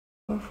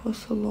for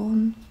so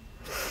long.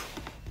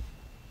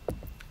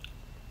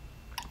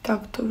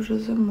 Так, то вже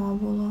зима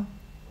була.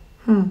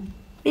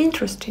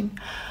 Interesting.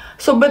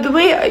 So, by the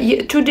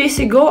way, 2 days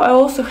ago, I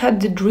also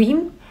had the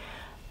dream.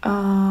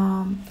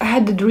 I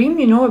had the dream,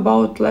 you know,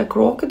 about like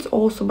rockets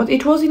also, but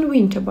it was in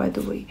winter, by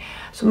the way.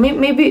 So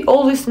maybe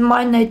all these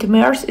my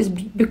nightmares is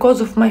because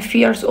of my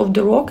fears of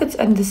the rockets,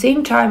 and at the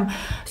same time.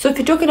 So if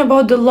you're talking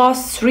about the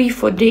last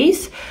 3-4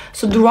 days,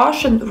 so the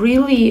Russian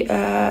really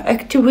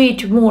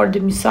activate more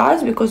the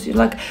missiles, because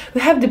like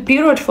we have the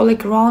period for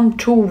like around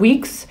 2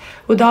 weeks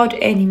without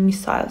any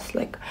missiles.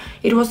 Like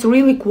it was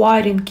really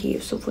quiet in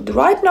Kiev. So for the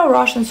right now,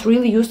 Russians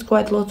really used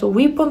quite a lot of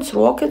weapons,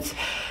 rockets,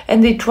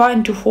 and they're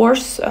trying to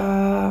force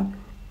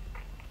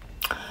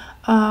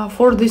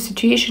for the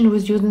situation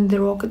with using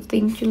the rockets.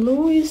 Thank you,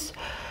 Louis.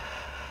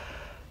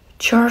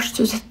 Charge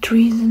to the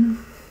treason.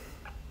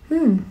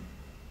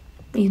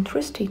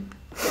 Interesting.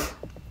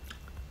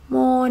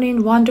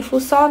 Morning, wonderful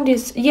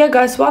Sundays. Yeah,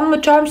 guys, one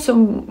more time.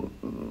 So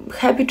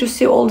happy to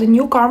see all the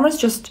newcomers.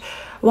 Just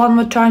one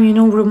more time, you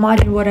know,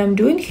 reminding what I'm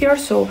doing here.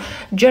 So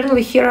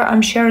generally here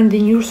I'm sharing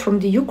the news from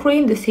the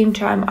Ukraine. The same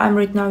time I'm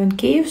right now in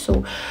Kiev.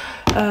 So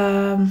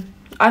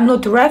I'm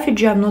not a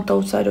refugee, I'm not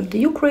outside of the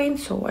Ukraine,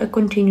 so I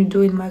continue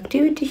doing my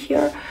activity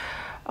here.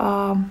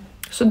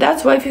 So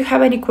that's why if you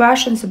have any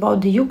questions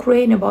about the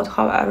Ukraine, about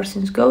how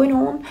everything's going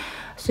on,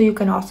 so you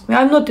can ask me.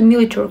 I'm not a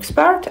military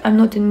expert, I'm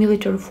not in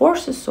military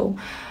forces, so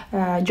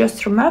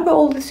just remember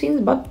all the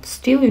things, but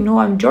still, you know,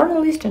 I'm a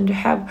journalist and I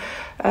have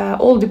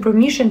all the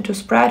permission to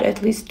spread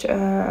at least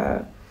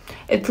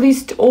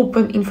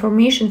open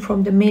information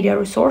from the media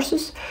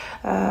resources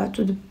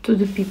to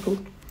the people.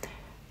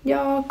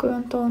 Дякую,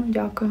 Антон,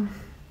 дякую.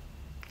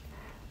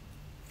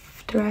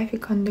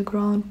 Traffic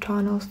underground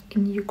tunnels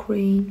in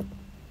Ukraine.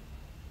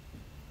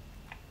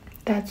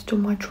 That's too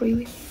much,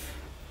 really.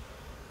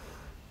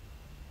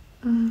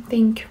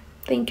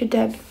 Thank you,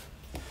 Deb.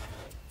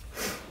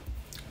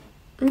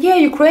 Yeah,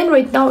 Ukraine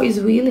right now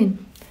is winning.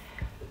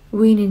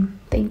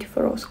 Thank you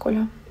for Rose,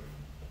 Koля.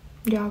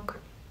 Дякую.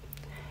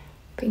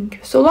 Thank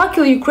you. So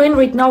luckily Ukraine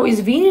right now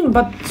is winning,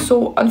 but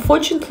so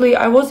unfortunately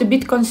I was a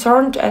bit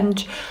concerned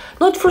and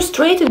not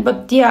frustrated,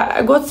 but yeah,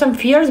 I got some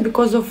fears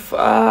because of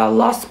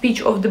last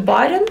speech of the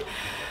Biden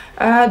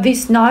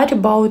this night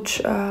about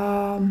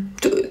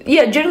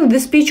generally the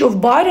speech of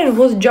Biden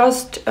was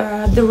just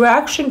the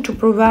reaction to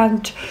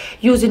prevent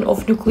using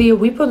of nuclear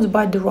weapons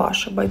by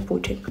Russia, by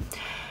Putin.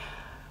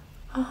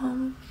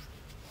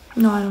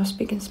 No, I don't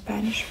speak in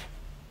Spanish.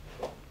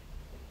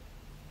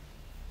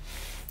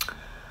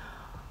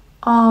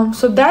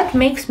 So that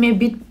makes me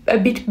a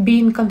bit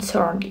being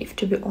concerned, if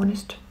to be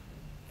honest.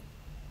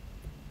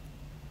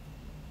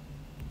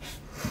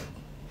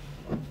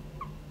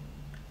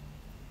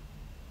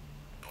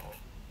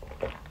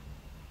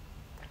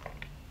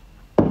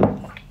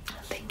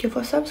 Thank you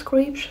for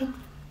subscription.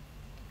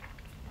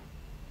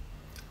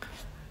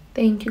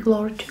 Thank you,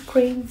 glory to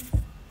Ukraine.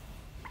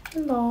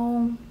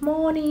 Hello,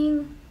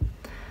 morning.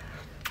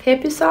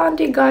 Happy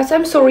Sunday, guys.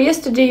 I'm sorry,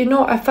 yesterday, you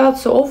know, I felt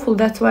so awful.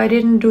 That's why I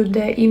didn't do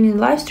the evening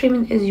live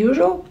streaming as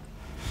usual.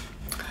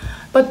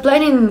 But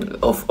planning,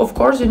 of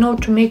course, you know,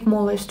 to make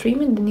more live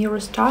streaming the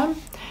nearest time.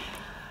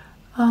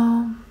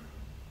 Hello,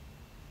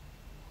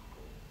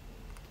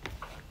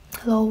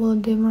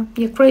 Vladimir.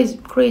 Yeah,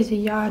 crazy.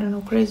 Yeah, I don't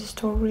know, crazy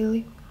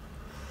story,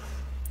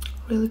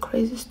 really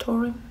crazy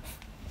story.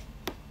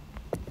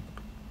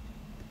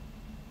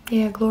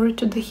 Yeah, glory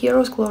to the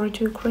heroes, glory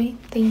to Ukraine.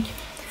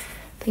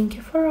 Thank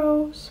you for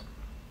Rose.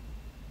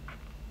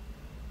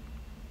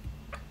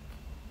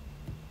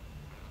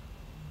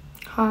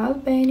 Hi,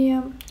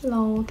 Albania.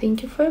 Hello,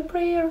 thank you for your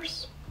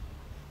prayers.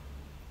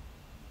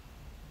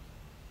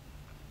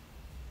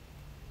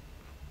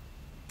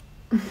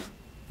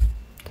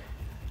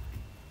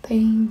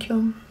 Thank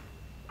you.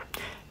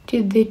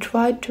 Did they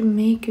try to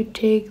make you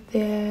take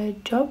the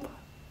job?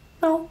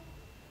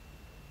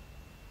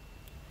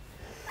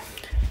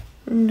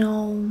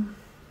 No.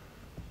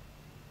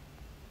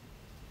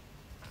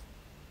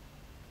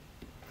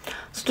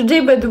 So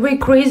today, by the way,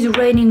 crazy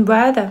raining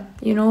weather,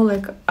 you know,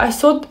 like I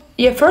thought,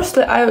 yeah,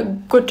 firstly I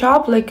got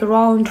up like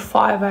around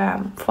 5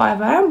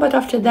 a.m, but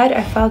after that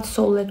I felt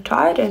so like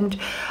tired and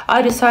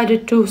I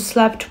decided to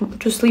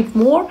sleep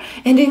more,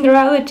 and in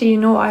reality, you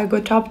know, I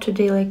got up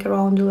today like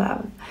around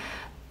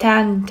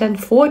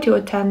 10:40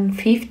 or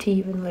 10:50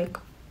 even, like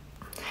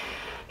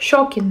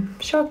shocking.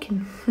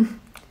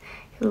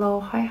 Hello,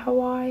 hi, how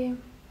are you?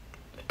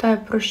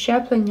 Питаю про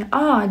щеплення.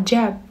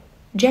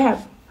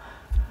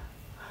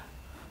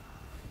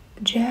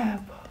 Jab.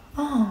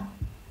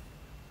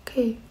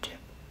 Okay, jab.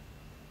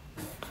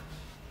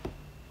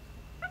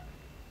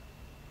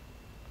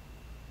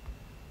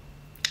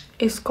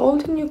 It's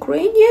cold in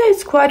Ukraine? Yeah,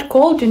 it's quite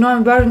cold. You know,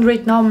 I'm wearing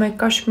right now my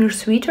cashmere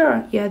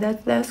sweater. Yeah,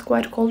 that's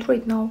quite cold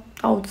right now,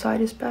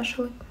 outside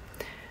especially.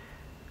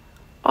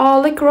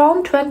 Like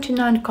around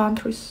 29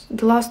 countries.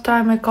 The last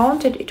time I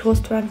counted, it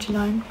was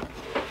 29.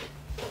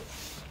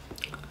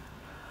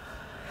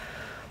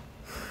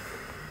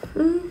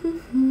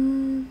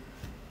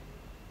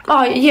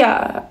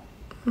 Yeah.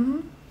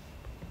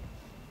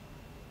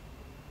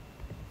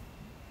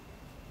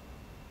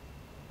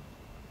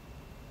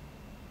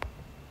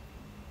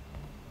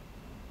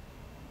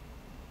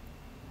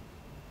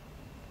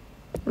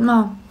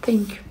 No,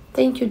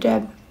 thank you,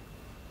 Deb.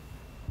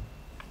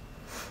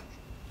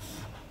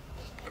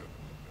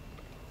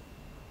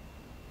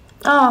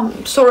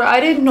 Sorry, I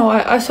didn't know.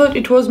 I thought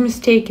it was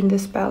mistake in the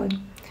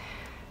spelling.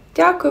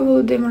 Дякую,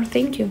 Володимир.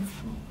 Thank you.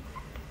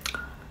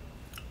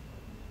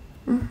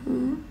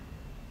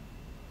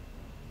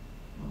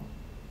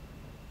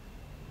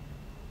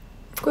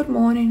 Good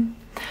morning.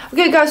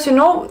 Okay, guys, you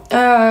know,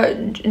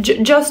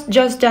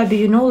 just Debbie,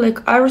 you know,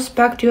 like, I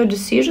respect your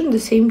decision at the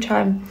same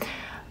time.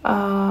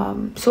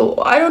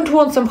 So I don't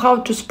want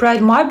somehow to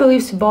spread my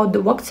beliefs about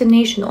the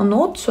vaccination or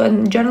not. So,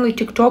 and generally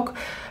TikTok,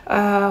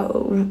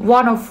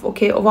 one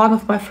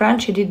of my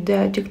friends, she did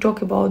the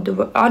TikTok about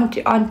the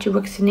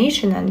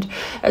anti-vaccination, and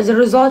as a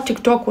result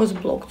TikTok was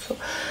blocked. So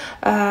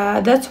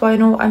that's why, you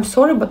know, I'm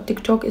sorry, but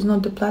TikTok is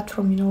not the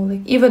platform, you know,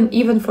 like,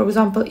 even for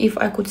example, if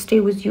I could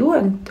stay with you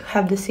and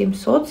have the same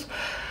thoughts,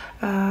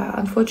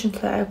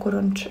 unfortunately I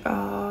couldn't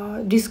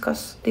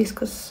discuss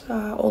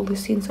all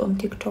these things on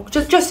TikTok.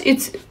 Just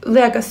it's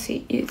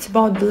legacy. It's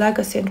about the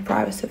legacy and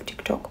privacy of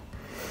TikTok.